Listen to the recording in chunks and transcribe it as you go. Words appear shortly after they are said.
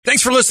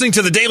Thanks for listening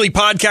to the daily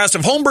podcast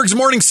of Holmberg's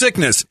Morning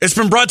Sickness. It's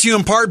been brought to you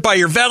in part by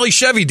your Valley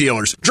Chevy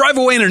dealers. Drive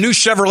away in a new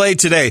Chevrolet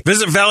today.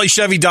 Visit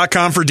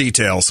valleychevy.com for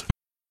details.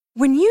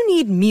 When you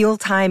need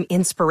mealtime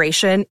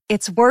inspiration,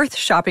 it's worth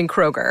shopping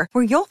Kroger,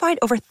 where you'll find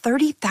over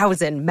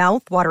 30,000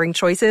 mouth-watering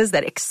choices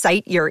that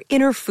excite your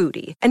inner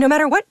foodie. And no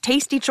matter what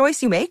tasty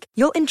choice you make,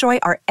 you'll enjoy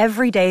our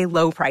everyday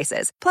low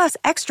prices, plus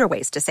extra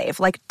ways to save,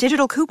 like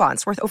digital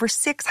coupons worth over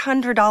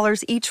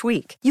 $600 each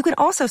week. You can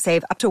also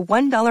save up to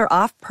 $1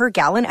 off per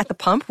gallon at the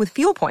pump with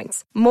fuel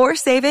points. More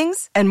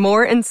savings and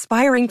more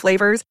inspiring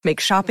flavors make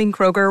shopping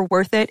Kroger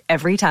worth it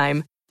every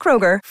time.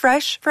 Kroger,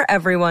 fresh for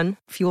everyone.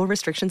 Fuel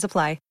restrictions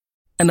apply.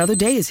 Another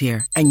day is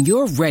here, and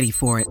you're ready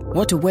for it.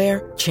 What to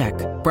wear? Check.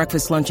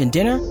 Breakfast, lunch, and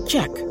dinner?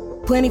 Check.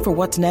 Planning for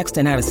what's next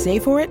and how to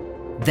save for it?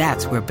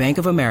 That's where Bank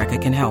of America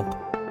can help.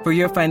 For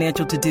your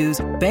financial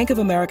to-dos, Bank of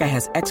America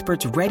has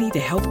experts ready to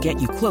help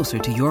get you closer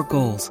to your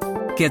goals.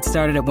 Get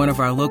started at one of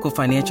our local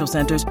financial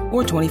centers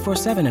or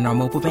 24/7 in our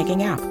mobile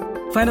banking app.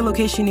 Find a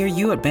location near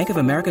you at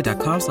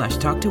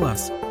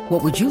bankofamerica.com/talktous.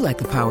 What would you like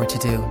the power to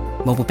do?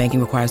 Mobile banking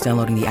requires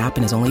downloading the app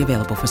and is only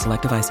available for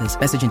select devices.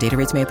 Message and data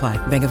rates may apply.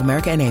 Bank of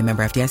America N.A.,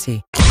 member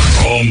FDIC.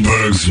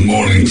 Holmberg's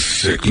Morning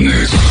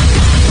Sickness.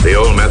 The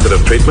old method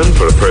of treatment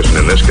for a person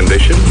in this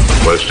condition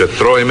was to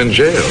throw him in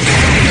jail.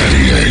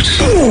 98.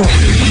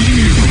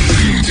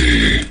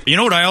 You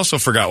know what I also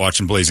forgot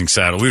watching Blazing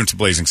Saddles? We went to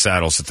Blazing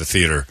Saddles at the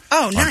theater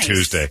on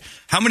Tuesday.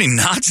 How many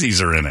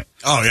Nazis are in it?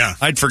 Oh, yeah.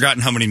 I'd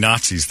forgotten how many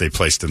Nazis they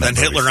placed in that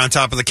movie. Hitler on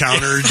top of the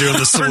counter doing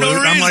the salute. No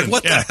I'm like,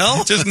 what the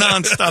hell? Just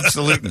nonstop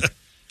saluting.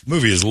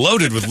 Movie is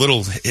loaded with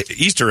little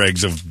Easter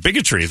eggs of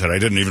bigotry that I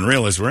didn't even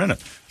realize were in it.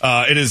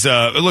 It is,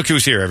 look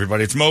who's here,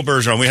 everybody. It's Mo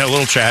Bergeron. We had a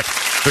little chat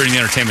during the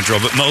entertainment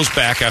drill, but Mo's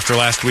back after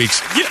last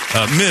week's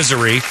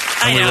misery.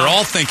 And we were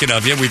all thinking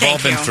of you. We've all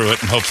been through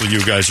it, and hopefully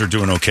you guys are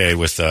doing okay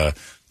with the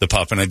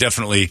pup. And I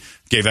definitely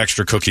gave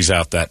extra cookies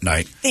out that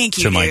night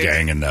to my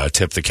gang and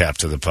tipped the cap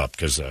to the pup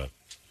because they're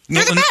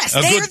the best.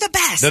 They're the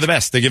best. They're the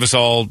best. They give us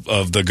all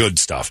of the good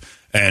stuff.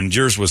 And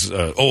yours was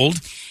old.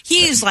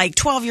 He's like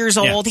 12 years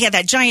old. He had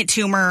that giant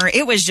tumor.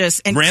 It was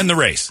just... And ran the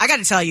race. I got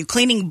to tell you,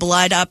 cleaning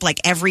blood up like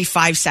every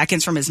 5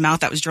 seconds from his mouth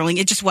that was drilling,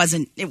 it just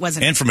wasn't...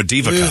 And from a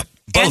Diva Cup.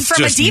 Both and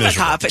from a Diva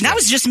miserable. Cup. And that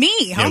was just me.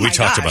 Yeah, we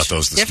talked about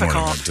those this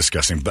morning.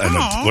 Discussing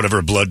and whatever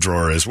a blood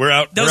drawer is. We're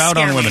out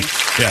on women.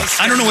 Yeah.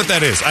 I don't know what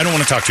that is. I don't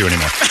want to talk to you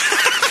anymore.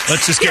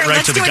 Let's just get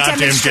right to the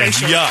goddamn game.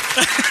 Yeah.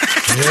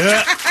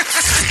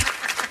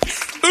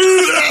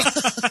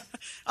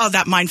 Oh,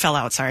 that mine fell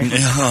out. Sorry.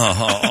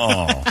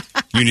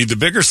 You need the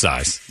bigger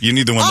size. You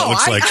need the one that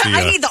looks like the...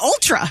 I need the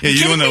Ultra. Yeah,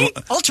 you need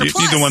Ultra Plus.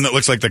 You need the one that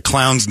looks like the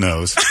clown's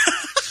nose.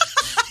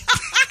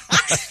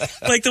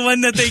 Like the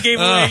one that they gave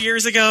away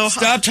years ago.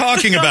 Stop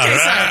talking about it.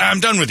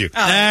 I'm done with you.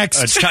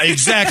 Next.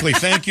 Exactly.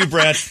 Thank you,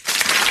 Brett.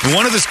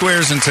 One of the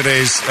squares in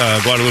today's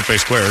Guadalupe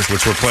Squares,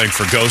 which we're playing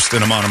for Ghost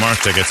and Amon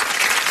Amarth tickets,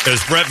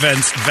 is Brett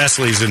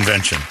Vesley's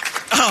invention.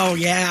 Oh,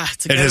 yeah.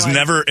 It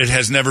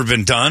has never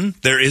been done.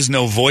 There is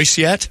no voice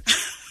yet.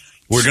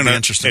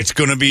 It's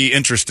going to be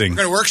interesting.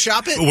 We're going to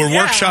workshop it? We're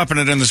workshopping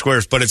it in the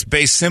squares, but it's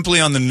based simply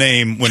on the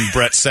name when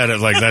Brett said it,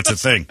 like that's a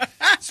thing.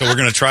 So we're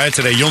going to try it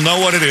today. You'll know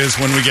what it is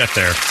when we get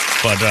there.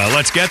 But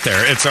let's get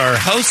there. It's our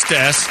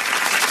hostess,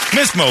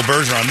 Miss Mo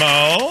Bergeron.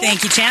 Mo.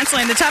 Thank you,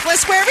 Chancellor. In the top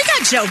left square, we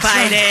got Joe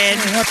Biden. Hey,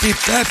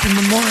 happy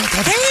Memorial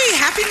Day. Hey,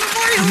 happy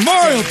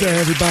Memorial Day,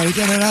 everybody.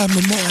 Get it out,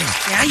 Memorial.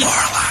 Yeah,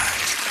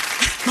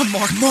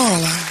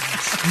 Memorialize.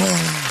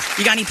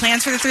 You got any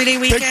plans for the 3-day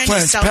weekend? Big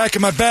plans.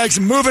 Packing my bags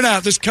and moving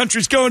out. This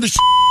country's going to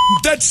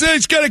that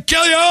thing's going to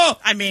kill you all.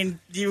 I mean,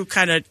 you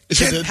kind of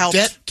helped.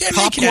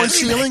 Popcorn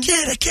ceiling?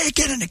 I can't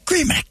get an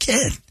agreement. I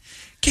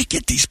can't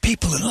get these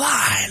people in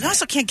line. You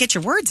also can't get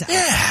your words out.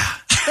 Yeah,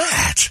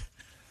 that.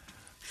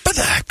 But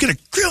I'm going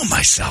to grill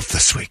myself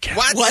this weekend.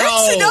 What?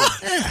 No.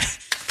 Yeah.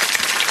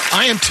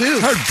 I am too.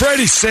 I heard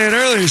Brady say it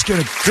earlier. He's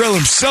going to grill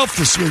himself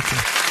this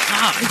weekend.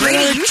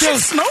 Brady, you should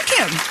smoke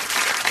him.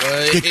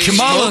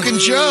 Kamala, Smoking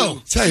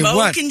Joe. Tell you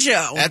what. Smoking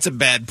Joe. That's a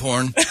bad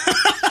porn.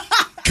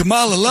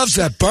 Kamala loves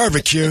that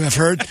barbecue, I've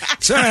heard.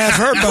 Sorry, I've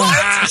heard about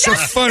it. It's so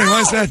funny. Why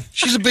is that?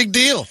 She's a big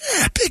deal.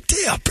 Yeah, big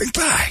deal. Bring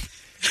by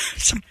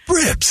some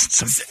ribs and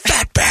some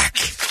fat back.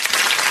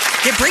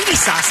 Get Brady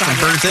sauce on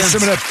burnt ends.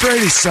 Some of that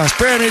Brady sauce.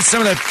 Brady needs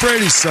some of that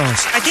Brady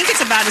sauce. I think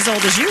it's about as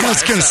old as you are. I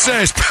was going to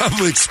say, it's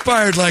probably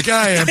expired like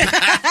I am.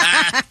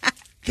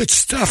 Good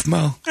stuff,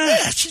 Mo.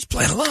 Yeah, she's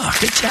playing along.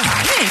 Good job.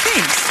 Hey,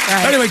 thanks.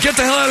 Right. Anyway, get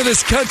the hell out of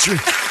this country.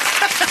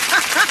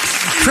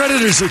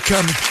 Predators are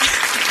coming.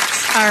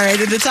 All right,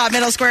 in the top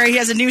middle square, he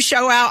has a new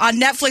show out on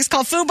Netflix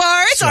called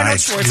Fubar. It's Arnold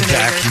Schwarzenegger.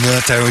 Back. You know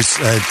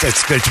what?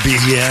 It's great to be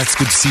here. It's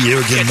good to see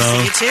you again,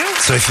 Mo. Good to see you, too.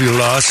 Sorry for your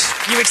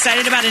loss. You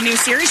excited about a new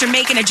series? You're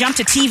making a jump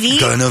to TV?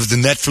 Going over to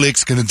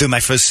Netflix. Going to do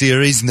my first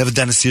series. Never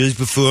done a series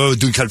before. We're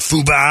doing called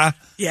Fubar.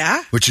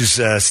 Yeah? Which is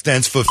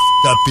stands for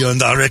Up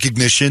Beyond Our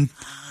Recognition.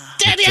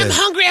 Daddy, I'm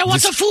hungry. I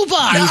want a food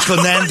bar. The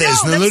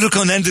little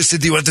Fernandez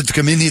said he wanted to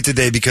come in here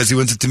today because he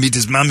wanted to meet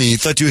his mommy. He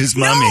thought you were his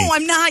mommy. No,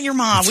 I'm not your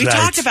mom. We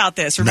talked about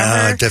this, remember?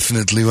 No, I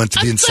definitely want to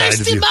be inside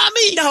of you.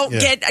 Mommy. No,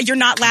 you're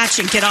not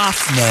latching. Get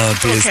off. No,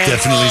 there's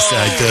definitely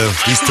psycho.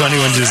 He's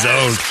 21 years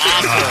old.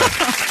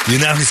 You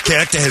know, his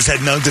character has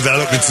had no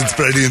development since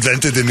Brady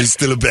invented him. He's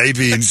still a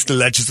baby and still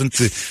latches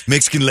onto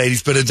Mexican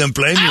ladies, but I don't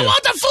blame you. I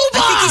want the food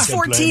bar. I think he's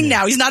 14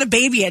 now. He's not a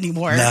baby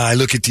anymore. No, I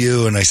look at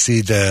you and I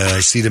see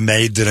the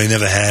maid that I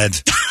never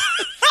had.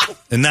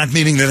 And not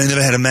meaning that I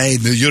never had a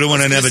maid. You're the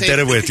one I never did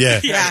it with, yeah.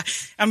 Yeah,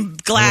 I'm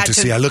glad to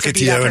see. I look at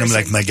you and I'm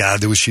like, my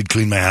God, I wish she'd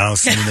clean my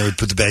house. And then I would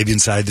put the baby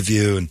inside of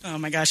you. And oh,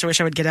 my gosh, I wish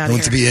I would get out of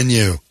here. I here. want to be in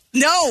you.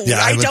 No,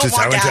 I don't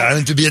want that. I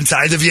want to be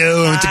inside of you.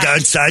 I want to go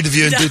inside of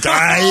you and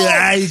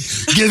I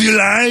give you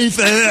life.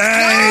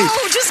 No,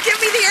 just give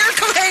me the air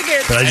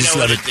Copenhagen. But I just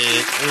love it.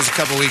 It was a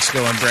couple weeks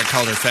ago when Brett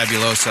called her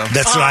Fabuloso.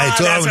 That's right.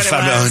 That's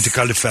what I wanted to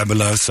call it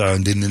Fabuloso.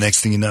 And then the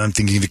next thing you know, I'm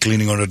thinking of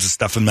cleaning all of the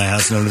stuff in my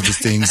house and all of these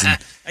things. And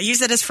I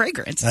use it as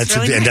fragrance. And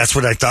that's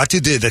what I thought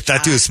you did. I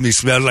thought you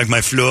smelled like my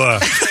floor,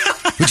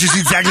 which is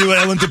exactly where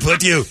I want to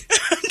put you.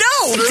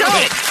 No,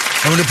 don't.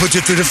 I want to put you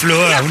to the floor.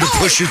 I want to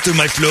push you to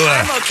my floor.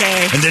 I'm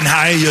okay. And then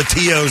hire your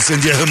tios and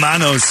your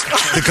hermanos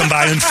to come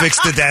by and fix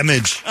the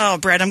damage. Oh,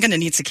 Brett, I'm going to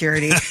need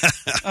security.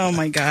 Oh,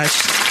 my gosh.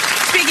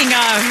 Speaking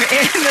of,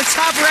 in the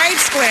top right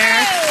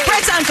square,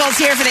 Brett's uncle's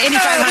here for the Indy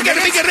 500. We got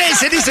a big race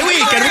this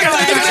weekend. We got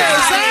a big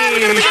race.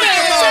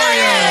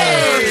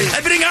 I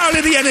bring all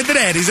of the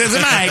Andrettis. There's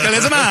a Michael,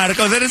 there's a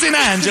Marco, there's an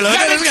Angelo,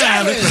 there's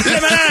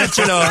a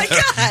Manangelo.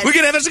 We're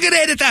going to have a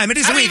great time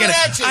this weekend.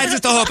 I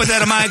just hope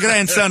that my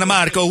grandson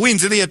Marco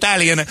wins the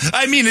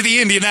the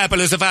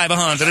Indianapolis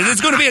 500. And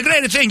it's going to be a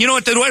great thing. You know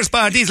what the worst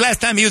part is?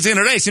 Last time he was in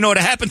a race, you know what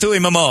happened to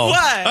him, Mo?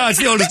 What? Oh, it's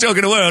the oldest joke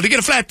in the world. He get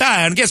a flat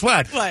tire, and guess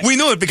what? We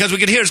knew it because we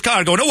could hear his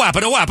car going, That's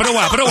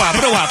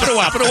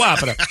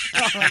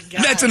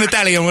an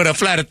Italian with a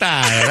flat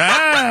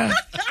tire.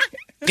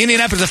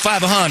 Indianapolis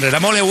 500.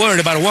 I'm only worried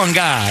about one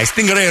guy,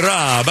 Stingray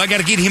Rob. I got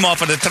to get him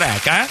off of the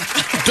track,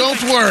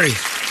 Don't worry.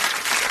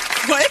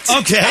 What?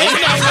 Okay.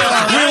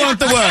 We want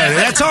the word.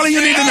 That's all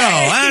you need to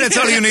know. That's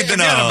all you need to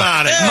know.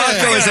 About it.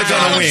 Marco is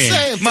going to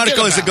win.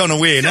 Marco is going to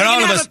win. And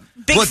all of us.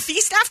 Big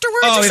feast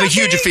afterwards? Oh, we have a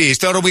huge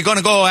feast. Or we're going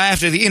to go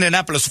after the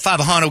Indianapolis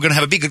 500. We're going to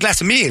have a big glass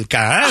of milk.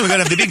 We're going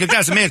to have the big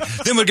glass of milk.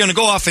 Then we're going to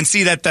go off and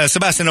see that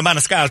Sebastian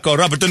Maniscalco,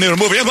 Robert De Niro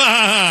movie. And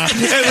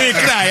we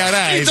cry our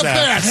eyes. It's the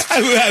best.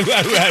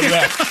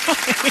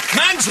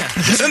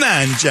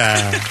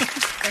 Manja.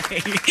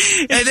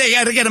 They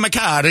got to get in my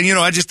car, and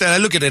I just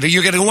look at it.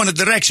 You got one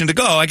direction to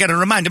go. I got to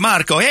remind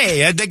Marco,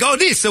 hey, they go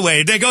this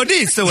way, they go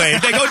this way,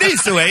 they go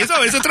this way. He's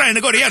always trying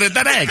to go the other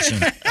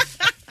direction.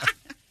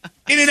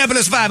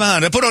 Indianapolis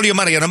 500. Put all your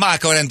money on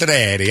Marco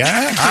Andretti,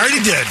 huh? I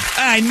already did.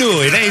 I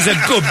knew it. He's a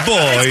good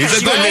boy.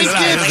 He's a good little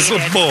lad. He's a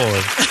good boy.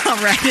 All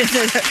right. In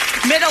the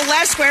middle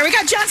left square, we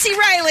got John C.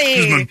 Reilly.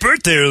 It was my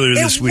birthday earlier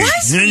this week.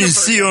 You didn't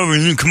see you over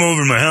and you didn't come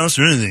over to my house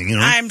or anything,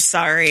 I'm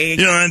sorry.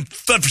 I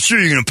thought for sure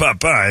you were going to pop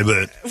by,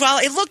 but... Well,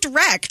 it looked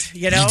wrecked,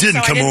 You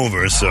didn't come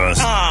over, so...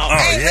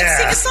 Hey, let's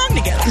sing a song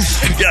together.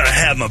 Gotta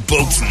have my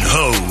boats and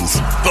hoes.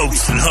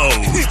 Boats and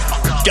hoes.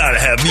 Gotta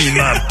have me and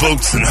my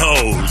boats and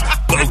hoes.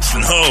 Boats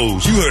and hoes.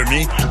 You heard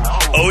me.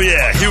 Oh,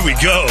 yeah, here we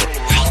go.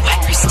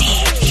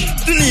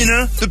 The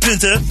Nina, the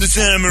Pinta, the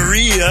Santa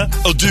Maria.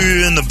 I'll do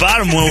you in the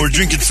bottom while we're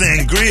drinking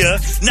sangria.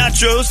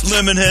 Nachos,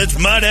 lemon heads,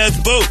 my dad's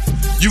boat.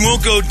 You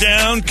won't go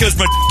down because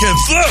my can't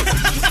float.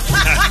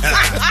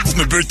 It's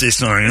my birthday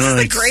song. It's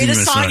the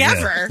greatest song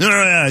ever.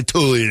 Yeah, I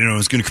totally, I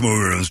was going to come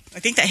over. I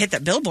think that hit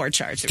that Billboard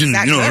chart. It was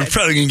I'm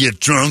probably going to get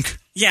drunk.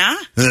 Yeah?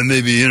 And then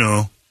maybe,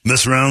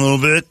 mess around a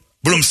little bit.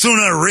 But I'm still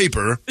not a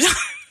raper.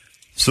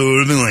 So it would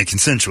have been like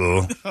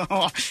consensual.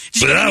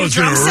 But I was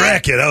going to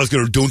wreck it. I was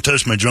going to, don't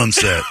touch my drum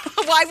set.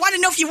 Well, I want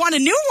to know if you want a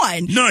new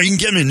one. No, you can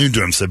get me a new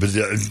drum set, but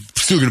I'm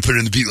still going to put it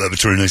in the beat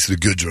laboratory next to the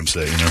good drum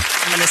set, I'm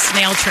going to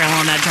snail trail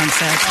on that drum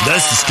set.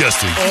 That's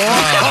disgusting.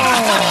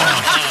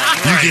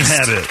 You can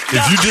have it.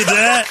 If you did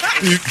that,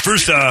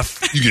 first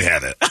off, you can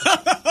have it.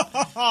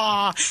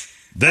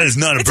 That is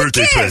not a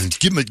birthday present.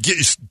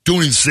 Don't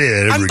even say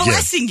that ever again. I'm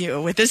blessing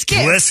you with this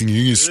gift. Blessing you.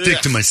 You can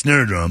stick to my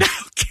snare drum.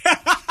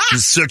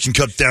 Just suction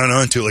cup down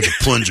onto it like a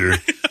plunger.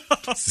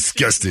 It's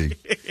disgusting.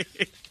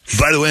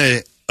 By the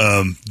way,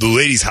 the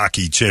ladies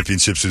hockey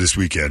championships are this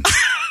weekend.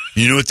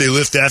 You know what they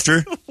lift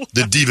after?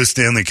 The Diva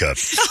Stanley Cup.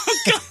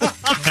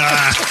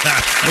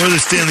 Or the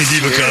Stanley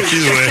Diva Cup.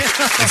 Either way,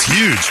 it's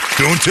huge.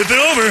 Don't tip it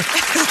over.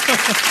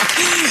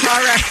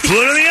 All right. Put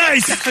it on the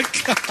ice.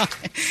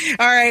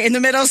 All right, in the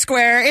middle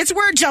square, it's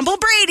Word Jumble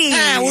Brady.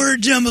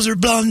 Word jumbles are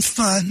blonde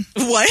fun.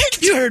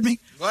 What? You heard me.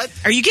 What?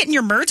 Are you getting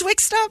your merge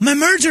mixed up? My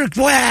merger,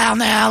 well,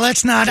 now,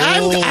 let's not.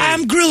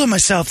 I'm grilling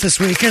myself this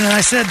weekend, and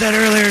I said that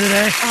earlier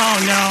today. Oh,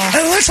 no.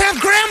 Let's have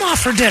Grandma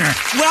for dinner.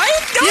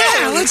 What? No.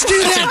 Yeah, let's do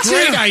that, That's a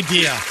great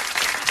idea.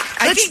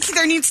 I think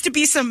there needs to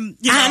be some,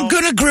 I'm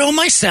going to grill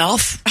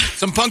myself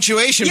Some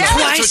punctuation. Yeah,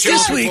 twice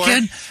this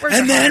weekend,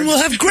 and then we'll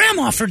have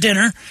Grandma for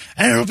dinner,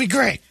 and it'll be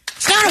great.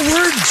 It's not a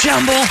word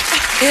jumble,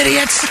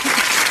 idiots.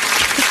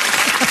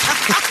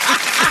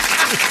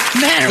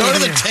 matter Go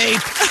with to you? the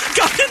tape.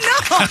 Go to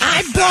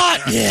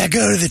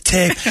Go to the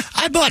tape.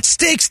 I bought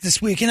steaks this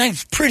week, and I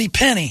was pretty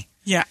penny.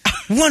 Yeah.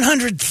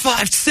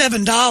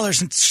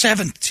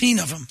 $107.17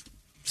 of them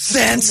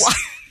cents.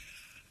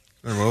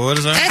 What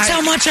is that? That's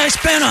how much I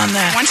spent on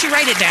that. Why don't you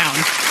write it down?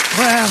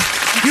 Well,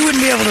 you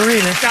wouldn't be able to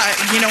read it.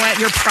 You know what?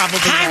 You're probably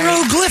right.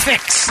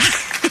 Hieroglyphics.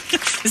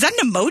 Is that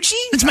an emoji?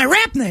 It's my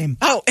rap name.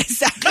 Oh, is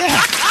that?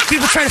 Yeah.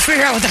 People try to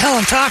figure out what the hell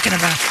I'm talking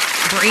about.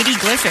 Brady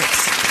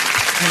Glyphics.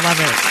 I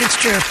love it. It's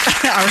true.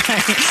 All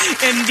right.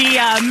 In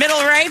the middle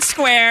right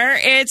square,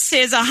 it's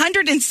his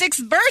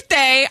 106th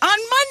birthday on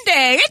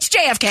Monday. It's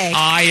JFK.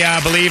 I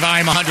believe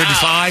I'm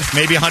 105,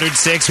 maybe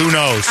 106. Who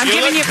knows? I'm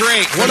giving you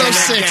Great.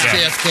 106,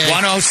 JFK.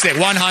 106,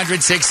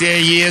 106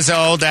 years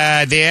old.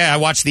 There, I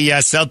watched the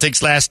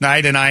Celtics last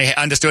night, and I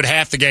understood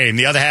half the game.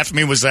 The other half of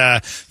me was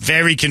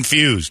very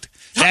confused.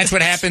 That's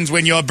what happens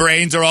when your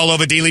brains are all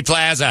over Dealey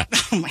Plaza.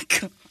 Oh, my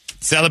God.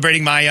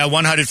 Celebrating my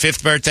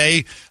 105th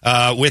birthday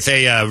with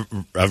a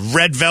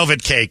red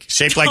velvet cake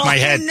shaped like my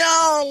head.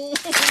 No.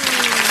 He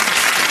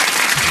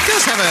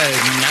does have a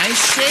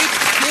nice shape.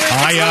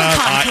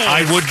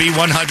 I would be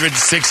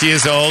 106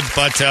 years old,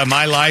 but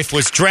my life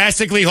was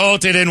drastically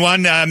halted in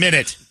 1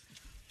 minute.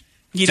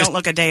 You don't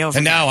look a day over.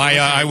 And now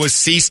I was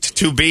ceased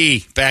to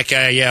be back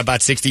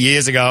about 60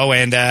 years ago,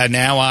 and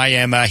now I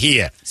am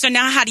here. So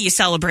now how do you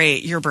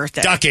celebrate your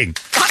birthday? Ducking.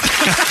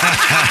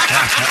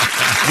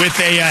 With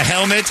a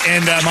helmet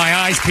and my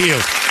eyes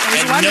peeled.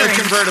 And no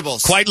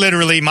convertibles. Quite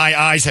literally, my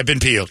eyes have been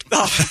peeled.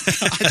 Oh,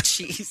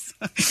 jeez.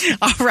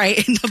 All right,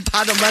 in the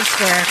bottom left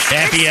square.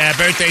 Happy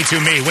birthday to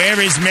me. Where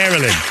is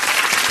Marilyn?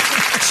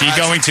 She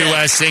going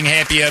to sing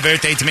happy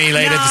birthday to me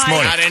later this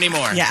morning? Not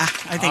anymore. Yeah,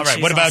 I think. All right.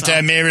 She's What about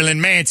also...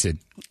 Marilyn Manson?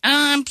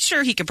 I'm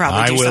sure he could probably.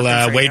 I do will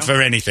something for wait you. for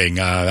anything.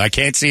 I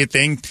can't see a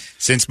thing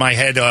since my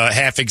head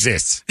half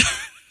exists.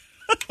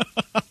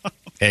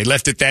 They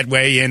left it that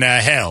way in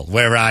hell,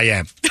 where I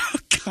am.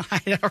 God,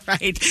 all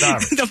right. Sorry.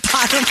 The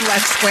bottom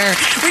left square.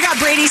 We got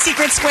Brady's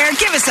Secret Square.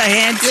 Give us a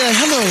hint. Yeah,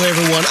 hello,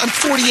 everyone. I'm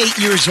 48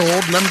 years old,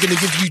 and I'm going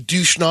to give you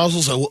douche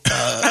nozzles a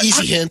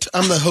easy hint.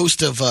 I'm the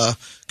host of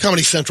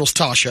Comedy Central's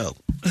Tosh Show.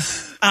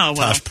 Oh,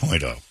 well.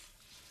 Tosh.0.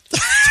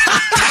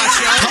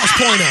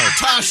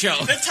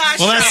 Tosh.0.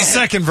 Well, that's the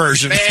second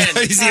version.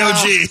 He's the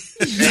OG.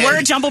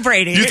 We're Jumble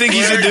Brady. You think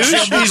he's a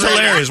douche? He's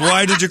hilarious.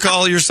 Why did you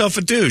call yourself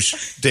a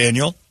douche,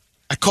 Daniel?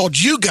 I called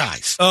you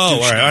guys. Oh, all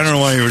right. I don't know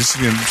why you were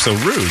being so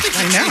rude.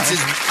 I know.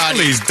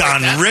 Please, Don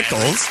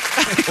Rickles.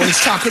 When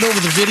he's talking over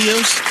the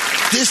videos,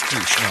 this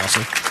douche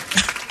nozzle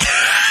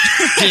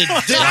did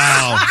this.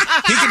 Wow.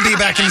 He could be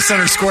back in the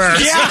center square.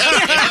 Yeah.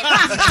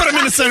 Put him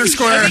in the center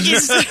square. I think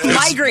he's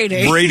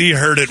migrating. Brady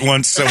heard it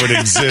once, so it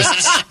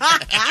exists.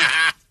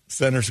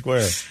 Center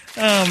square.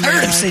 Oh, I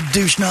heard him man. say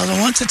douche nozzle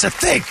once. It's a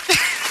thing.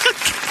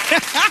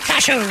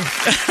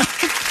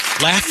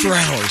 Laugh for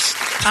hours.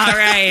 All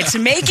right.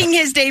 Making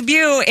his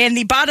debut in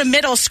the bottom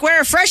middle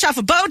square, fresh off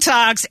of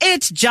Botox,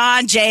 it's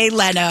John J.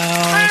 Leno.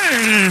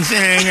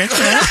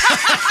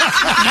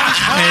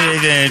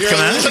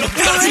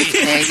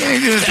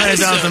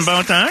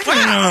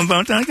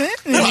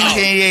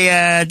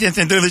 Just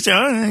do the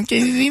show. Can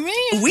you see me?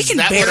 We can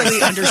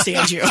barely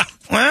understand you.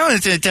 Well,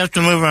 it's tough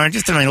to move on.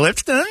 Just to my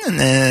lips done.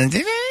 And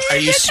Are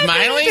you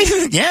smiling?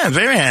 yeah,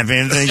 very happy.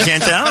 You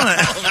can't tell.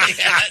 Oh, my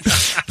God.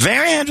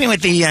 Very happy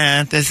with the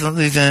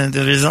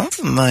results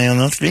of my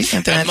most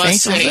recent I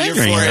must facial say, your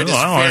surgery. forehead is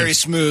Oh, very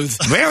smooth.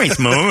 very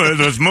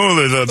smooth. As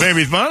smooth as a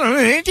baby's bottom.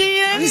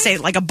 You say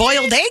like a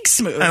boiled egg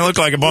smooth. I look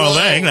like a boiled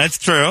egg. That's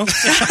true.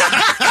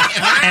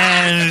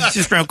 And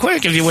just real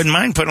quick, if you wouldn't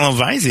mind putting a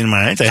little Visine in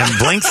my eyes, I haven't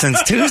blinked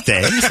since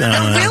Tuesday. So,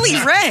 Really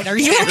red. Are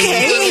you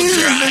okay?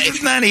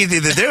 it's not easy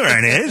to do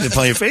right here to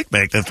play your face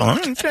back that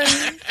long.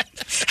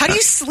 How do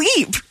you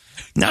sleep?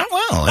 Not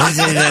well.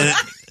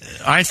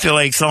 I feel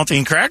like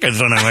saltine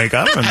crackers when I wake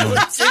up. I would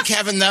think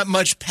having that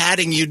much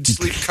padding, you'd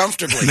sleep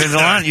comfortably. There's a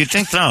lot. You'd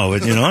think so,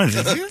 but you know.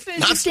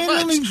 Not so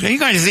much. You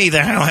guys see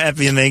that how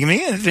happy you're making me.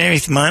 It's very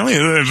smiley.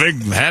 A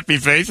big happy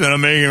face that I'm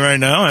making right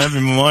now. Happy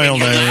Memorial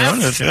Day.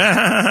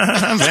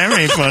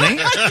 Very funny.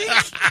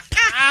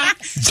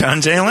 John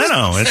J.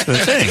 Leno. It's the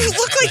thing. You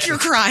look like you're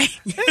crying.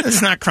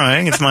 It's not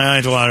crying. It's my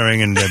eyes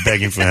watering and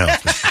begging for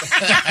help.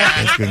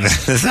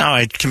 That's how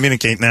I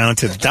communicate now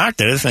to the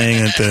doctor,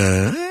 saying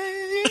that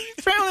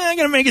probably not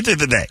going to make it through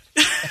the day.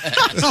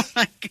 Oh,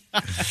 my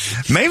God.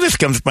 Mavis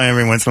comes by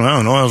every once in a while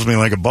and oils me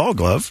like a ball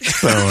glove.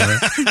 So,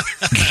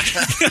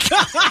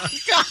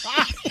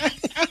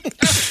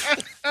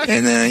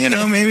 and, you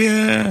know, maybe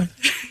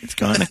it's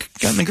got in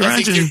the garage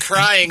I think you're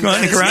crying. Go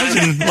in the garage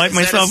and light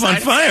myself on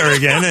fire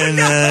again and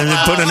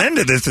put an end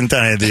to this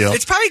entire deal.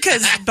 It's probably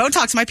because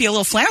Botox might be a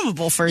little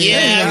flammable for you.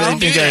 Yeah,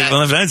 you know?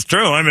 Well, if that's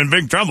true, I'm in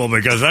big trouble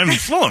because I'm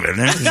full of it.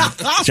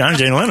 John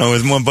J. Leno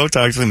is more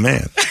Botox than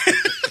man.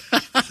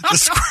 The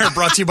square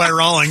brought to you by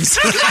Rawlings.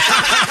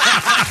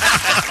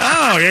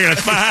 Oh, you're going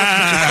to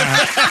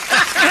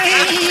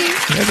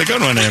That's a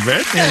good one there,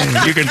 Brett.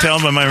 You can tell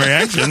by my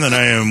reaction that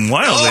I am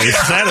wildly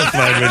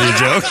satisfied with your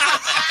joke.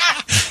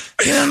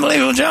 It's an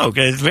unbelievable joke.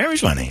 It's very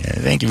funny.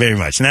 Thank you very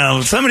much.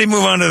 Now, somebody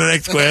move on to the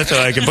next square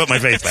so I can put my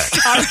face back.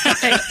 All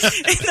right.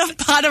 In the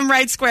bottom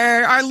right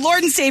square, our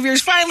Lord and Savior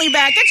is finally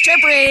back. It's Chip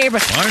Reeb.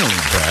 Finally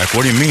back?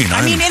 What do you mean?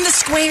 I mean, in the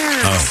square.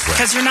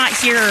 Because you're not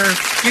here.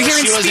 You're here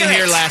in spirit. She wasn't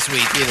here last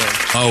week either.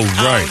 Oh,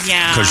 right. Oh,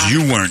 yeah. Because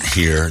you weren't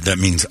here. That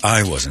means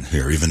I wasn't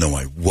here, even though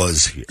I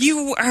was here.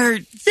 You are.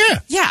 Yeah.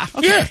 Yeah.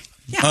 Okay. Yeah.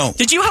 Yeah. Oh.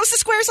 Did you host the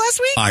squares last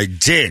week? I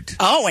did.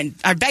 Oh, and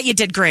I bet you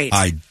did great.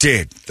 I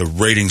did. The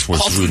ratings were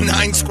through the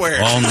 9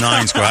 squares. All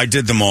 9 squares. I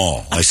did them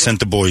all. I sent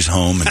the boys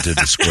home and did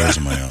the squares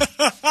on my own.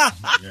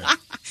 Yeah.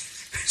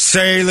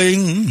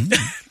 Sailing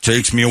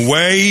takes me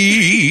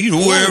away to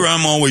where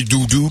I'm always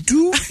do. Do you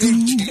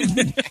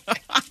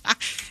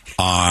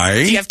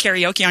have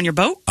karaoke on your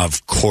boat?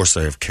 Of course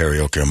I have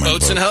karaoke on my boat.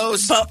 Boats and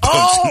hoes.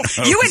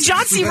 You and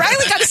John C.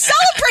 Reilly got to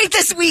celebrate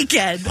this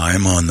weekend.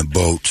 I'm on the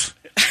boat,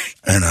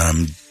 and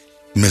I'm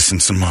missing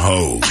some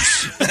hoes.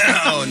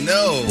 Oh,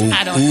 no. Ooh,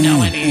 I don't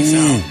know any,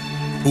 so.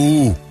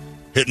 Ooh,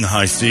 hitting the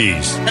high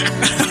seas.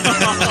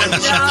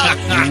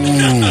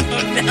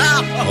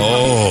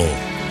 Oh,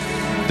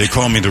 they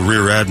call me the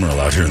Rear Admiral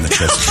out here in the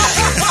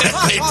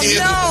Chesapeake Bay. They do.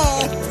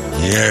 No.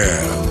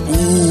 Yeah.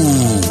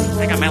 Ooh.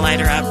 I got my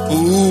lighter up.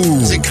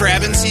 Ooh. Is it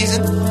crabbing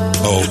season?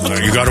 Oh,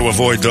 you got to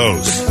avoid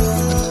those.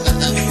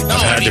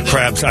 I've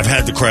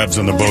had the crabs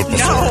on the boat before.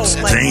 No, It's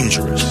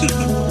dangerous.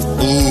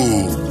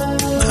 Ooh.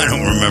 I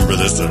don't remember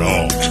this at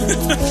all.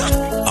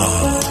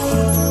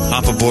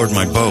 Hop aboard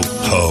my boat,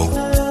 ho.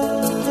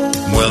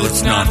 Well,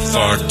 it's not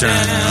far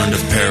down to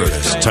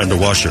paradise. Time to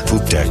wash your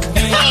poop deck.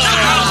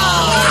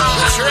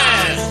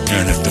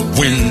 And if the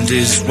wind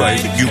is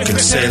right, you can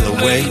sail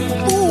away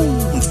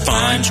and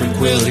find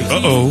tranquility.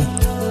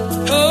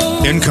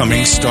 Uh-oh.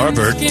 Incoming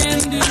starboard.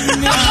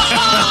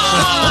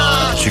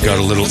 She got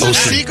a little ocean.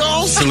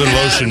 Seagulls? A little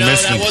ocean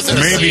mist.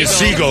 Maybe a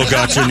seagull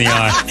got you in the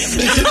eye.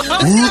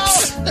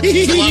 Oops.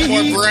 It's a lot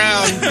more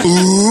brown.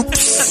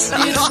 Oops.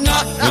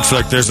 Looks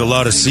like there's a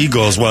lot of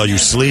seagulls while you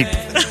sleep. Ooh.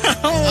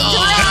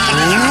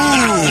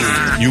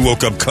 You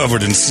woke up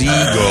covered in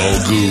seagull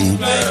goo.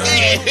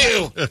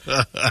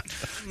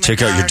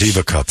 Take out your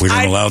Diva Cup. We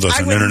don't allow those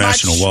in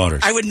international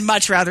waters. I would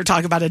much rather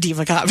talk about a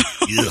Diva Cup.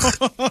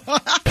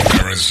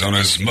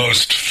 Arizona's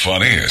most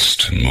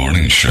funniest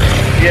morning show.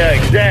 Yeah,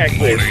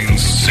 exactly. Morning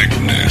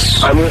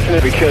Sickness. I'm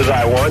listening because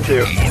I want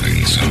to.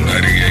 Mornings on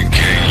 98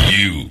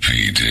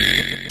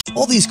 KUPD.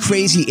 All these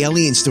crazy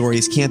alien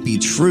stories can't be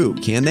true,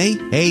 can they?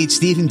 Hey, it's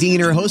Stephen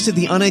Diener, host of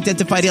the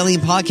Unidentified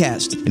Alien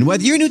Podcast. And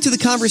whether you're new to the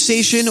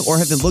conversation or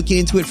have been looking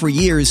into it for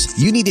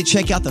years, you need to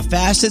check out the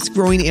fastest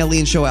growing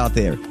alien show out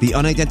there, the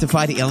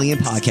Unidentified Alien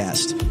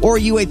Podcast, or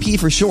UAP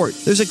for short.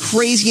 There's a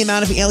crazy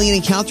amount of alien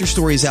encounter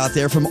stories out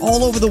there from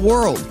all over the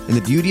world. And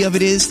the beauty of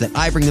it is that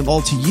I bring them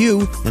all to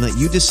you and let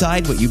you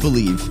decide what you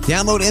believe.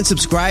 Download and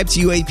subscribe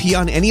to UAP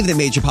on any of the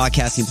major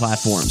podcasting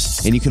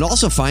platforms. And you can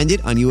also find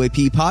it on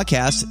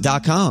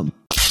UAPpodcast.com.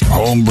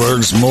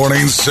 Holmberg's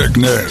Morning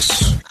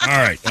Sickness. All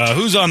right.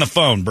 Who's on the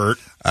phone, Bert?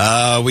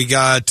 We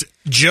got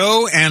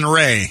Joe and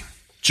Ray.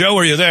 Joe,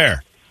 are you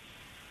there?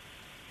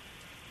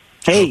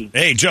 Hey.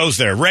 Hey, Joe's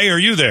there. Ray, are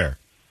you there?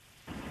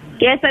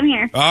 Yes, I'm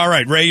here. All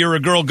right, Ray, you're a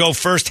girl. Go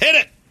first. Hit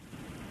it.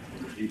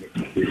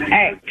 All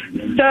right.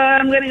 So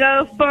I'm going to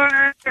go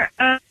for...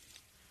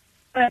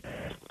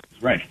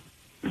 Right.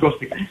 Ghost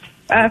ticket.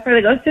 For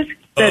the ghost ticket.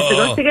 The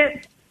ghost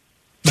ticket.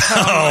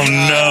 Oh,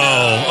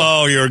 no.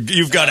 Oh,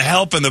 you've got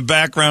help in the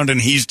background, and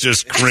he's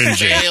just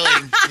cringing.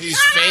 He's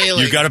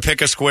failing. You got to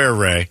pick a square,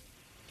 Ray.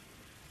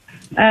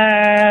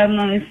 Let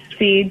me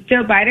see.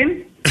 Joe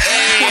Biden.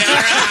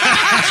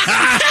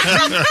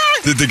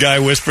 Did the guy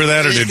whisper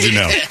that, or did you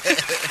know?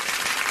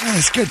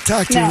 It's good to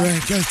talk to you, Ray.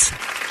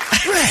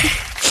 Ray.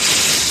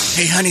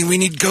 Hey, honey, we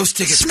need ghost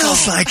tickets.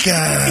 Smells like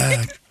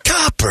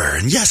copper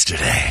and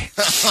yesterday.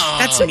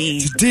 That's me.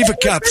 It's a Diva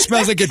Cup.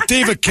 Smells like a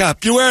Diva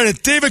Cup. You wearing a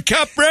Diva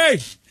Cup, Ray?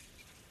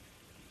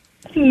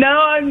 No,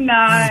 I'm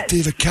not.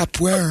 Diva Cup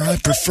wearer. I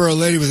prefer a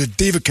lady with a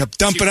Diva Cup.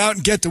 Dump it out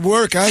and get to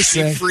work, I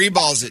say. She free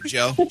balls it,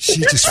 Joe.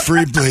 She just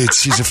free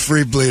bleeds. She's a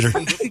free bleeder.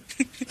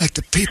 Like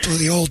the people of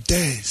the old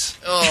days.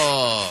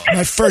 Oh.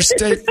 My first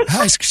date in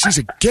high school. She's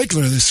a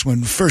giggler, this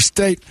one. First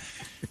date.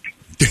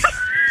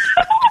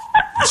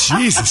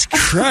 Jesus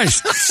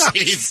Christ.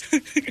 Jeez.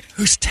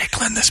 Who's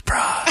tickling this bra?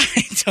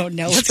 I don't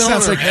know.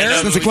 Sounds like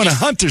one of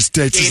Hunter's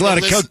dates. There's a lot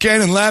of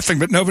cocaine and laughing,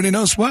 but nobody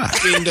knows why.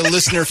 Being a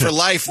listener for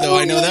life, though,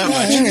 I know that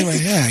much. Anyway,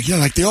 yeah,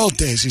 like the old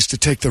days, used to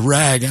take the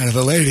rag out of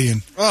the lady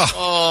and... yeah,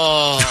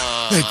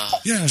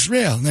 it's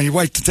real. And then you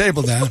wipe the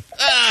table down.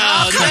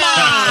 Oh, come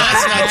on.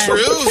 That's not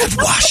true. They had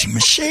washing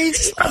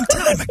machines a long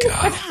time ago.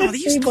 Oh, they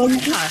used to go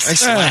nuts.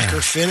 Nice lacquer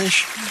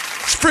finish.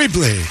 It's free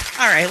bleed.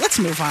 All right, let's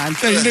move on.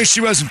 Yeah, you knew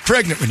she wasn't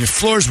pregnant when your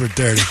floors were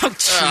dirty. Oh,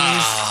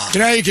 jeez. You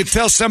know how you could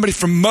tell somebody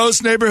from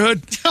Moe's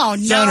neighborhood? Oh,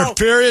 She's on no. her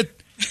period.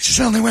 She's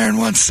only wearing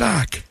one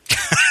sock.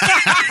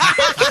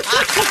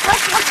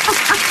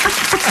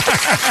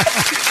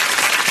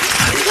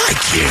 I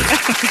like you.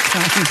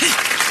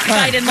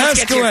 Biden,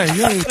 let's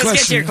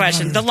get to your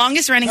question. The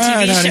longest running All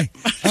right, TV honey.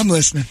 show. I'm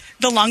listening.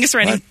 The longest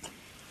running. What?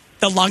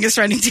 The longest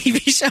running TV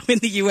show in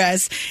the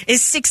U.S.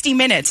 is 60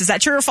 Minutes. Is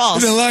that true or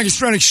false? The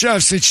longest running show.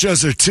 I've seen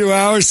shows are 2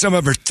 hours, some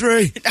of them are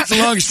 3. The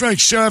longest running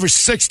show ever,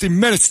 60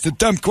 minutes. It's a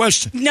dumb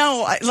question.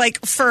 No,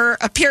 like for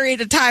a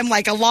period of time,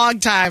 like a long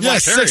time.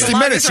 Yes, like 60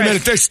 minutes. A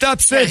minute. They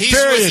stopped saying he's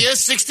period. with you.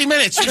 60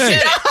 minutes. You Hey.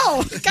 said it.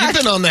 No, You've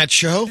been on that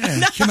show.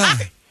 Yeah, come on.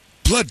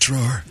 Blood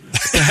drawer.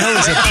 What the hell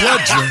is a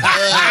blood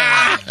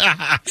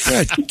drawer?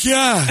 Good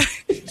God.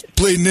 It's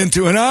bleeding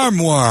into an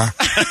armoire.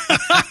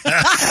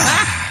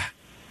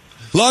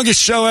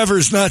 Longest show ever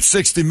is not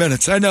 60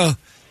 minutes. I know.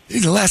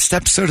 The last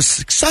episode of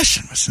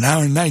Succession was an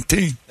hour and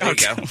 19. There you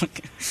go.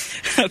 Okay.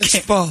 It's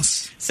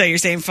false. So you're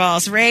saying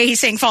false. Ray, he's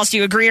saying false. Do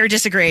you agree or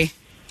disagree?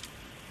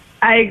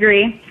 I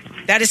agree.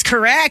 That is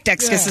correct.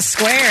 X gets a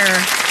square.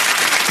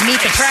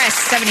 Meet the press,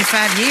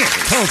 75 years.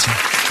 Told you.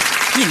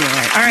 You knew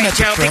it. All right, Met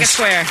the Joe, pick a press.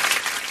 square.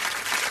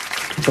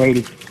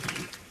 Brady.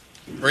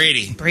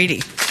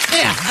 Brady.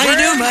 Yeah, how you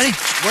doing, buddy?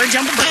 Word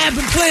jumble. I've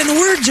been playing the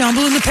word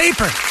jumble in the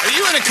paper. Are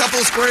you in a couple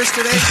of squares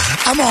today?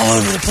 I'm all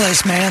over the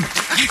place, man.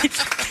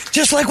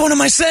 Just like one of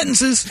my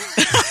sentences.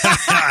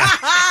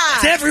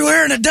 It's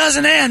everywhere and it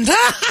doesn't end.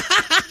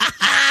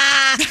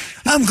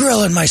 I'm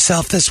grilling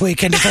myself this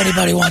weekend if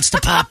anybody wants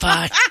to pop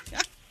by.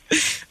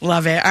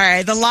 Love it. All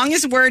right, the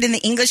longest word in the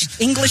English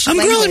I'm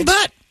language. grilling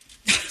butt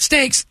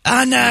steaks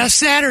on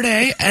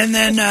Saturday, and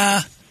then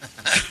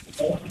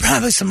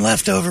probably some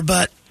leftover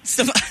butt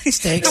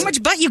steaks. How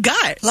much butt you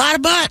got? A lot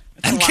of butt.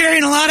 I'm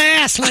carrying a lot of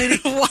ass, lady.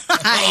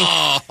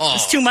 Why?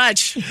 It's too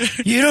much.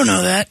 You don't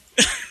know that.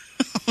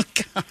 Oh,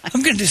 God.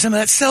 I'm going to do some of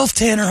that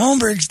self-tanner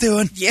Holmberg's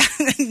doing. Yeah,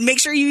 make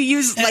sure you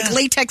use like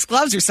latex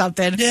gloves or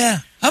something. Yeah,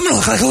 I'm going to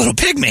look like a little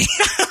pygmy.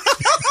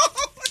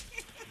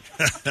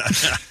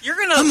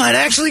 I might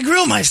actually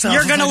grill myself.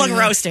 You're going to look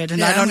roasted,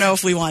 and I don't know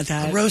if we want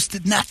that. A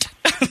roasted nut.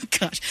 Oh,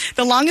 gosh.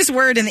 The longest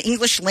word in the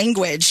English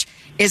language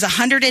is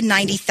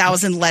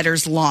 190,000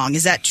 letters long.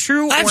 Is that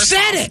true or I've false?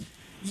 said it.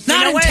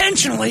 Not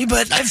intentionally,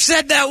 but I've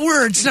said that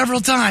word several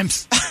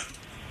times.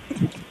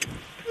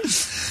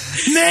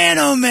 Man,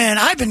 oh man,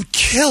 I've been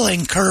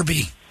killing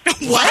Kirby.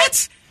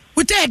 What?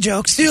 With dad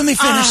jokes. Do let me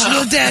finish.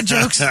 Little dad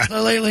jokes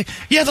lately.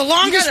 Yeah, the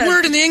longest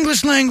word in the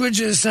English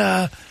language is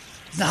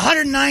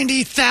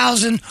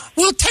 190,000.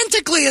 Well,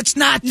 technically, it's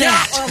not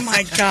that. Oh,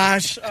 my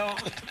gosh. Oh.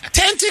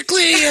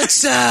 Technically,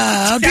 it's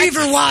a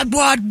beaver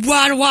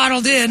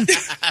waddled in.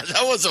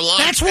 That was a long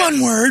That's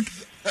sentence. one word.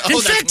 Oh, In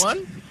fact, that's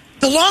one?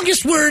 the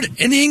longest word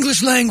in the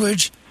English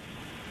language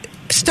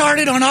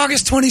started on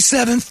August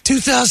 27th,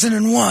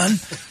 2001.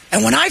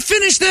 And when I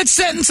finish that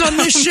sentence on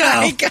this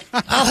show,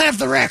 I'll have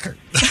the record.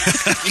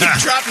 You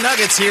drop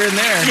nuggets here and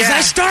there. Because I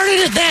started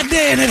it that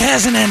day and it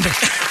hasn't ended.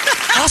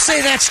 I'll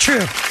say that's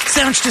true.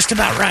 Sounds just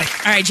about right.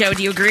 All right, Joe,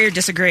 do you agree or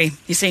disagree?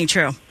 You're saying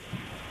true.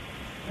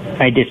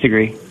 I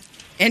disagree.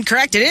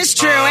 Incorrect. It is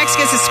true. X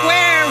gets a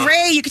square.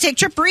 Ray, you can take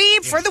Trip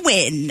Reeve for the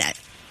win.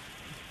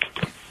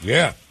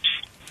 Yeah.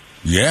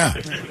 Yeah.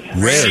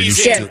 Rare. You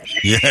still,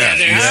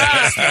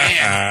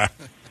 yeah.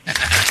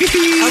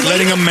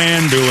 Letting a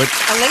man do it.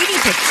 A lady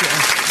picture.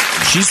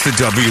 She's the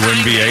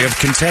WNBA of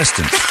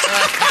contestants.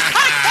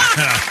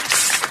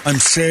 I'm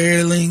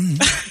sailing.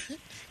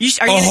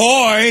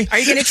 Ahoy! Are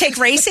you going to take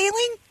Ray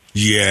sailing?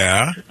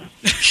 Yeah.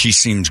 She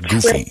seems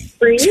goofy.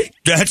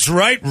 That's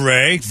right,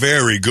 Ray.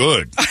 Very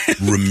good.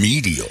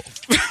 Remedial.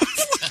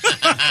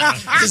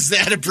 Is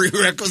that a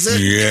prerequisite?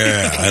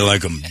 Yeah, I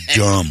like them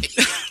dumb.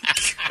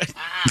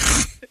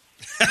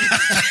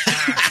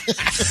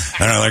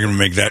 And I like them to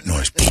make that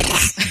noise.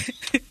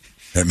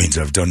 That means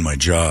I've done my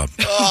job.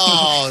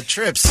 Oh,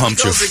 Trips.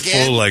 Pumped you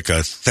again. full like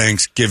a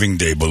Thanksgiving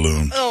Day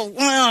balloon. Oh,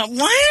 what?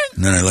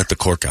 And then I let the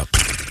cork out.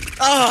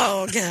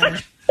 Oh,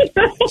 God.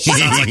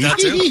 Sounds like that,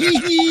 too.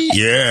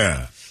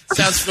 Yeah.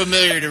 Sounds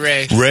familiar to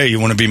Ray. Ray, you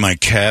want to be my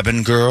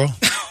cabin girl?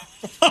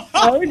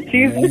 Oh,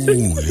 Jesus.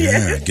 Ooh,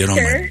 yeah. Get on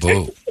my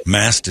boat.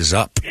 Mast is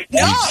up.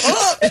 No.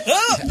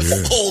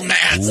 Full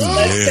mast. Ooh,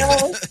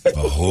 yeah.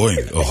 Ahoy.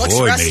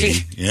 Ahoy, rusty?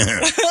 matey. Yeah.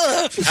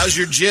 How's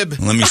your jib?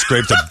 Let me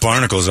scrape the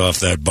barnacles off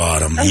that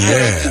bottom.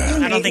 Yeah.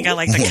 I don't think I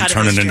like the cut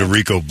Turn of it this into joke.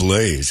 Rico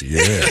Blaze.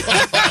 Yeah.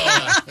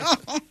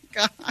 Oh,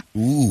 God.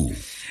 Ooh.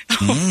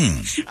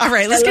 All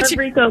right, let's get to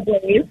Rico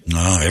Blaze.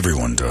 Oh,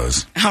 everyone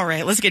does. All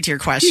right, let's get to your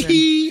question.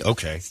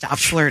 Okay. Stop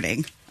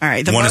flirting. All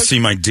right. Want to see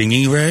my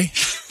dinghy, Ray?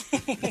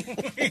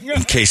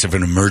 In case of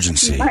an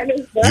emergency,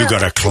 you got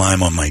to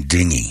climb on my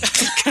dinghy.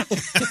 How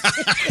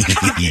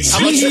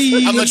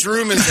much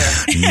room is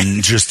there?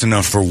 Just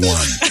enough for one.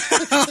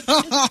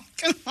 Oh,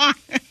 come on.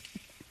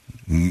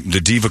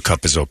 The Diva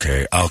Cup is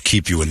okay. I'll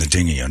keep you in the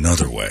dinghy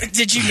another way.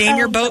 Did you name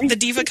your boat the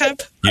Diva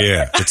Cup?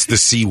 Yeah, it's the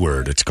C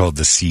word. It's called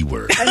the C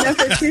word. Enough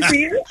for two for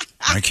you?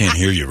 I can't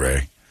hear you,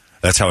 Ray.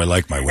 That's how I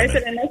like my I women.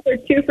 said enough for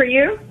two for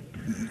you?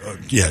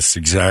 Yes,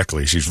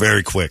 exactly. She's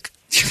very quick.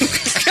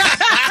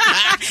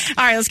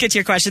 All right, let's get to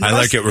your question. I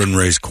like it when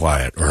Ray's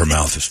quiet or her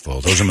mouth is full.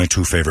 Those are my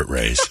two favorite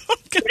Rays. All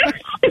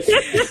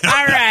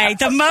right.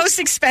 The most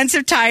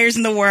expensive tires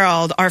in the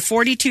world are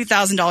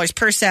 $42,000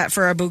 per set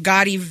for a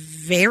Bugatti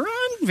Veyron?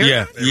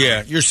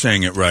 Yeah, you're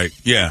saying it right.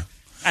 Yeah.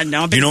 I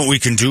know. You know what we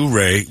can do,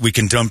 Ray? We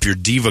can dump your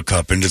Diva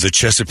Cup into the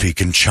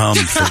Chesapeake and Chum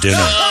for dinner.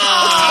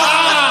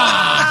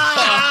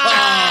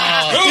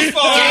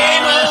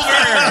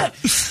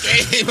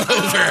 Game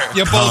over.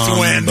 You both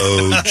win.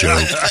 Combo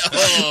joke.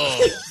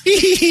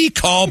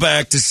 Call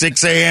back to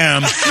 6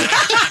 a.m.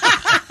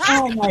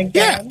 Oh, my God.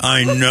 Yeah,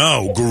 I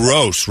know.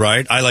 Gross,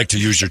 right? I like to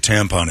use your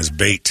tampon as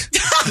bait.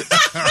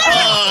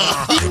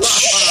 It's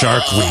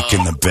Shark Week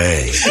in the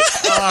Bay.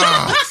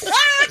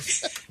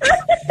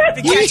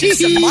 Catching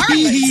some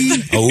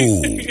marlins.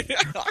 Oh.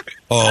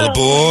 All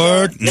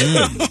aboard.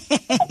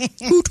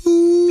 Hoot,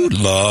 hoot.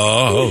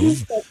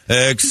 Love.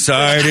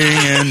 Exciting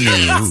and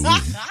new.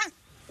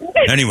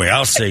 Anyway,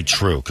 I'll say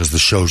true because the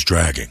show's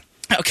dragging.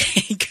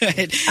 Okay,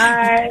 good.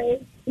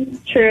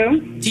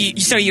 True.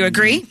 So you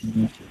agree?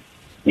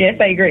 Yes,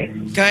 I agree.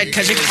 Good,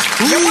 because you...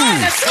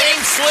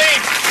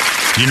 Swing.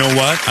 You know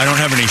what? I don't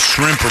have any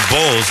shrimp or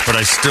bowls, but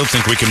I still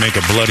think we can make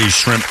a bloody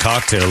shrimp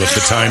cocktail if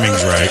the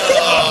timing's right.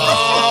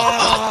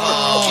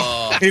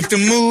 If the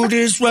mood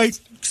is right,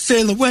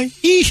 sail away.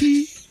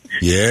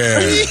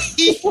 Yeah.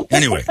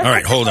 Anyway, all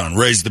right, hold on.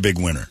 Ray's the big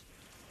winner.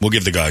 We'll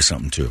give the guy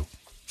something, too,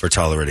 for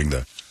tolerating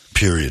the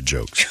period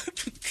jokes.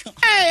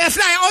 Hey, I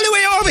fly all the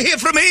way over here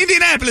from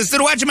Indianapolis to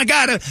watch my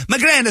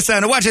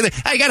grandson.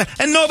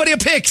 And nobody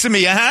picks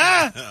me,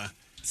 huh?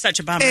 Such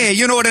a bummer. Hey,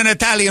 you know what an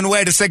Italian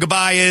way to say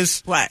goodbye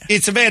is? What?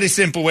 It's a very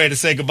simple way to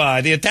say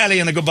goodbye. The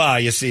Italian goodbye,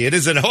 you see. It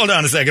isn't, hold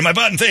on a second, my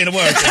button's ain't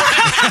working.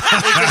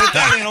 It's an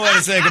Italian way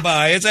to say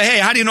goodbye. It's a, hey,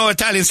 how do you know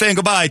Italian saying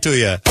goodbye to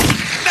you?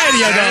 There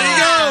you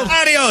go.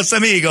 Adios,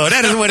 amigo.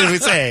 That is what we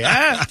say,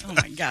 huh? Oh,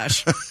 my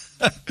gosh.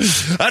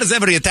 How does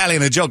every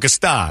Italian joke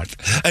start?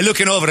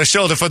 Looking over the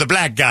shoulder for the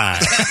black guy.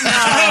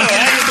 How you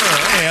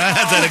doing? Hey,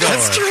 that's how it goes.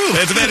 That's true.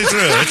 It's very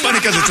true. It's funny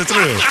because it's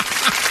true.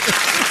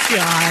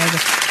 God.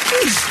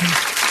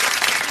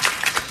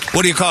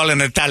 What do you call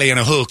an Italian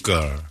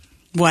hooker?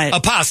 What? A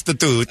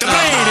prostitute. Brady, you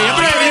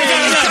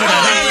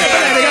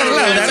gotta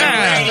love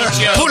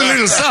that. Put a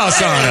little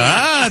sauce on her,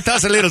 huh?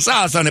 Toss a little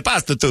sauce on the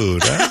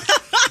prostitute, huh?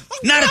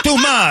 Not too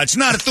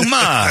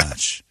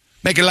much.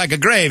 Make it like a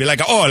gravy,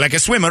 like a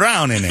swim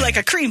around in it. Like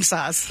a cream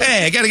sauce.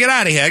 Hey, I gotta get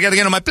out of here. I gotta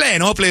get on my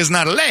plane. Hopefully it's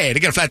not late. I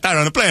gotta fly down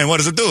on the plane. What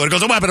does it do? It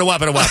goes whopper. Oh, my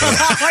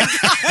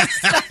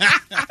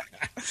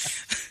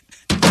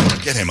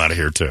God. Get him out of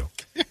here, too.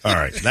 All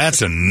right,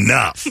 that's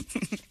enough.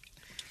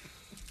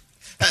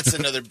 That's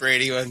another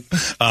Brady one.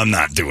 I'm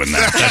not doing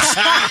that.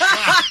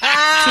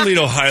 That's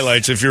Toledo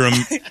highlights. If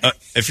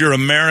you're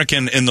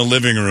American in the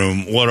living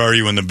room, what are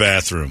you in the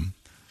bathroom?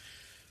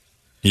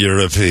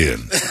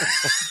 European.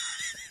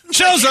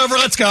 Show's over.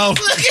 Let's go.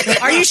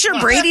 Are you sure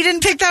Brady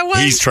didn't pick that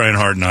one? He's trying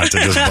hard not to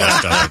just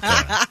bust out like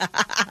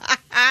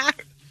that.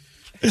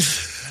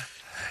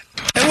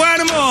 And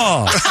one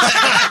more.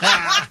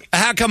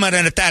 How come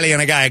an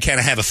Italian guy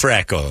can't have a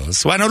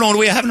freckles? Why don't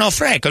we have no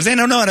freckles? They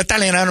don't know an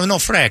Italian have no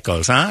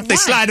freckles, huh? They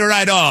slide it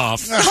right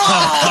off.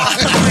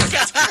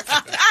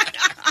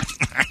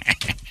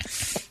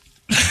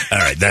 All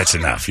right, that's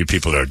enough. You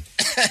people are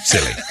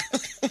silly.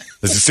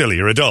 This is silly.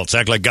 You're adults.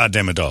 Act like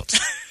goddamn adults.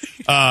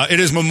 It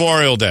is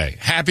Memorial Day.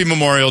 Happy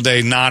Memorial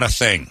Day, not a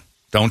thing.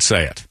 Don't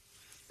say it.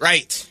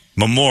 Right.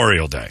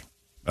 Memorial Day.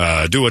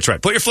 Do what's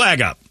right. Put your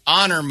flag up.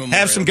 Honor Memorial.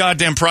 Have some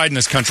goddamn pride in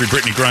this country,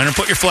 Brittany Griner.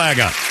 Put your flag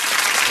up.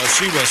 Oh,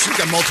 she will. She's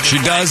got multiple. She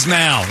does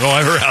now.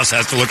 Oh, her house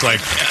has to look like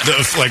the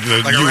Like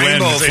a UN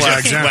rainbow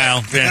flag. Yeah.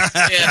 Well, yeah.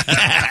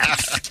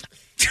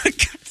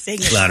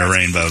 A lot of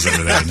rainbows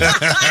over there.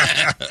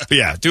 But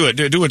yeah, do it.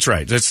 Do what's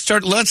right. Let's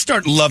start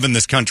loving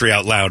this country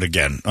out loud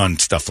again on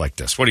stuff like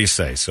this. What do you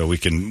say? So we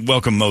can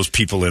welcome most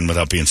people in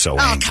without being so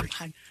angry.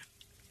 Come on.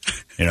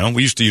 You know,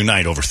 we used to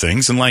unite over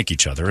things and like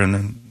each other,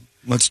 and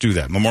let's do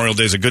that. Memorial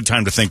Day is a good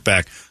time to think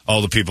back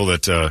all the people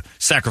that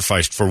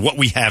sacrificed for what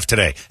we have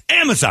today.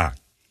 Amazon.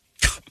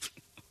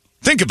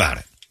 Think about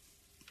it.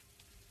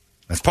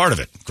 That's part of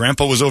it.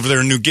 Grandpa was over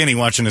there in New Guinea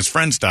watching his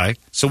friends die,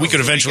 so we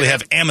could eventually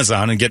have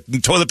Amazon and get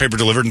toilet paper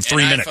delivered in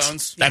 3 minutes.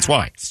 iPhones. That's Yeah,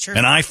 why. it's true.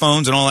 And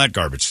iPhones and all that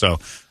garbage. So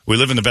we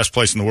live in the best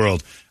place in the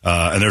world,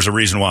 and there's a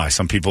reason why.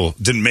 Some people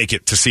didn't make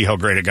it to see how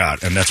great it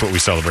got, and that's what we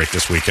celebrate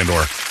this weekend,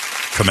 or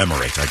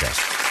commemorate, I guess.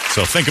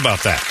 So think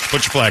about that.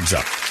 Put your flags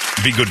up.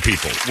 Be good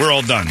people. We're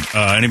all done.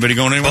 Anybody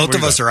going anywhere? Both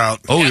of us are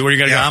out. Oh, where you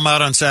got to go? I'm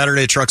out on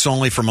Saturday. Trucks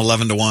only from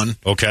 11 to 1.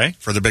 Okay.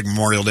 For the big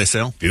Memorial Day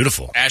sale.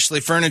 Beautiful.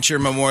 Ashley Furniture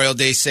Memorial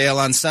Day sale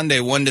on Sunday,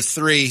 1 to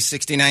 3,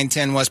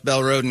 6910 West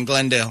Bell Road in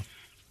Glendale.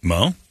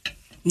 Mo?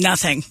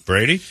 Nothing.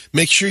 Brady?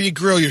 Make sure you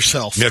grill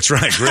yourself. That's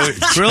right.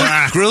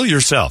 Grill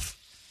yourself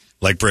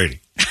like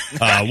Brady.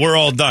 We're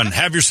all done.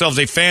 Have yourselves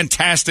a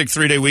fantastic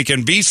 3-day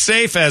weekend. Be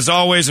safe as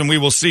always, and we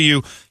will see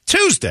you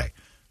Tuesday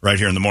right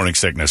here in the Morning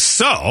Sickness.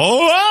 So...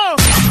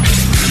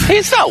 Hey,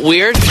 it's not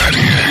weird.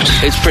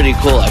 It's pretty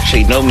cool,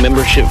 actually. No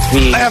membership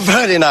fee. I have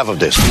heard enough of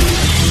this.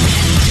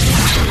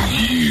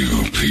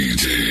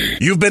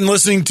 You've been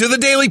listening to the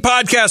daily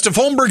podcast of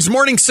Holmberg's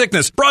Morning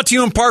Sickness, brought to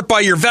you in part by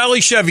your Valley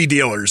Chevy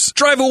dealers.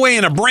 Drive away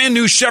in a brand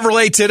new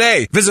Chevrolet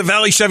today. Visit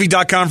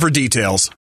valleychevy.com for details.